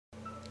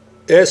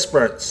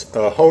Esperance,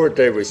 a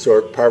holiday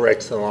resort par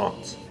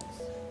excellence.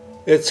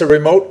 It's a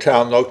remote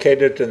town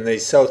located in the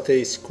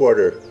southeast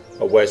quarter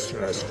of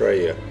Western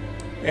Australia,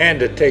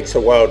 and it takes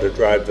a while to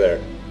drive there.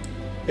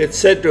 It's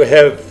said to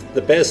have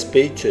the best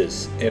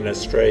beaches in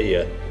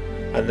Australia,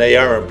 and they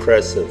are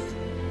impressive,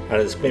 and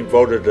it's been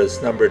voted as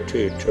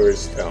 #2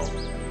 tourist town.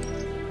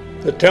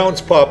 The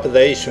town's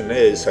population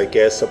is, I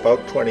guess,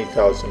 about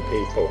 20,000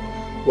 people,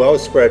 well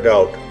spread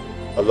out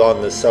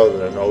along the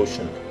Southern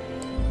Ocean.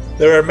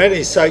 There are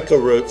many cycle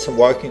routes and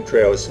walking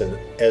trails in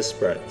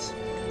Esperance,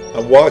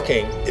 and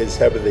walking is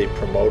heavily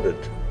promoted.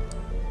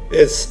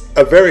 It's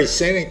a very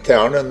scenic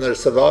town, and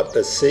there's a lot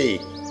to see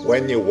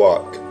when you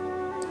walk.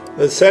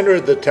 The center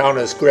of the town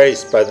is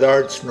graced by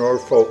large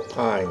Norfolk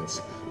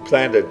pines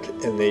planted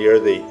in the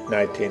early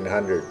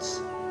 1900s.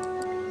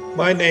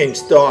 My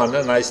name's Don,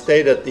 and I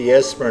stayed at the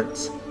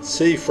Esperance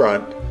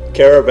Seafront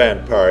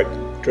Caravan Park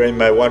during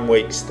my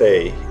one-week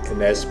stay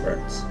in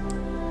Esperance.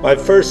 My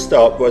first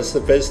stop was the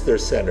Visitor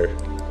Center.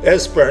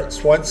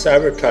 Esperance once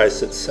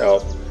advertised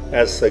itself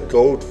as the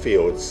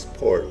Goldfields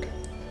Port,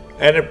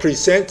 and it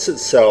presents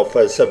itself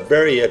as a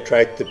very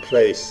attractive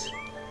place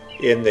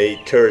in the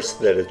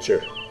tourist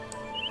literature,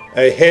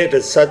 ahead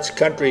of such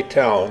country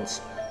towns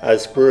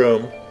as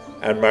Bruni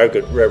and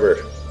Margaret River.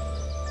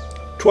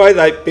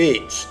 Twilight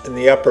Beach in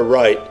the upper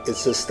right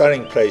is a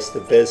stunning place to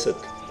visit,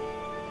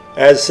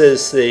 as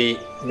is the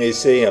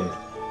museum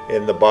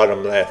in the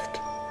bottom left.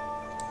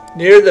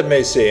 Near the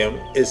museum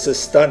is a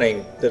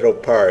stunning little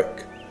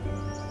park,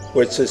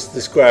 which is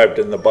described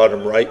in the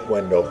bottom right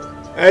window.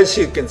 As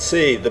you can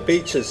see, the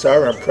beaches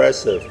are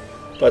impressive,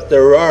 but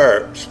there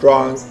are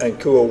strong and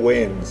cool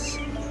winds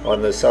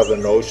on the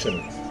Southern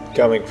Ocean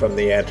coming from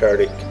the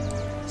Antarctic.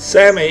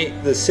 Sammy,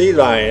 the sea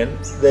lion,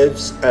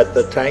 lives at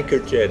the tanker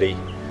jetty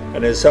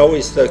and is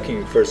always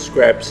looking for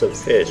scraps of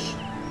fish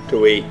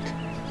to eat.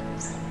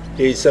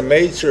 He's a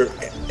major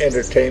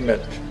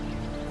entertainment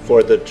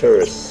for the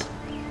tourists.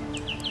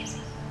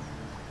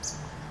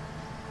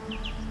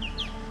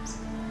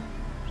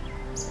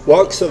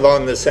 Walks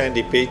along the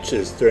sandy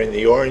beaches during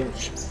the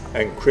orange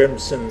and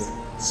crimson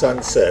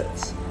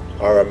sunsets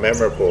are a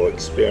memorable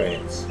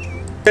experience.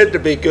 It's said to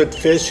be good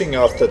fishing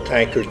off the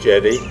tanker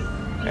jetty,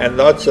 and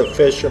lots of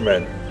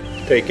fishermen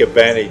take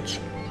advantage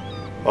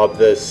of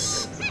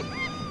this.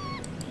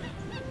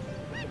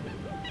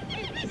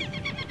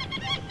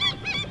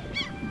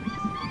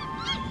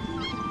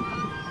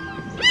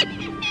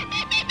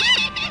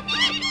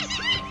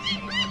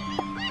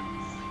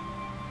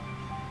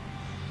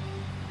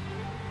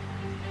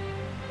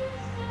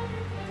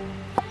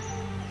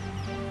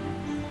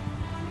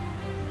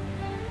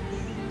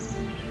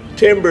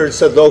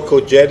 Timbers of local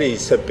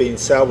jetties have been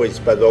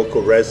salvaged by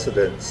local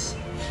residents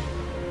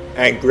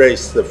and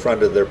grace the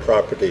front of their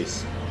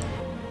properties.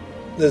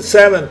 The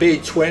Salmon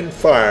Beach Wind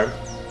Farm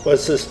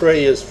was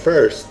Australia's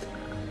first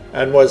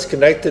and was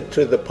connected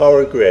to the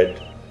power grid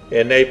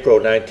in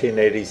April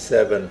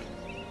 1987.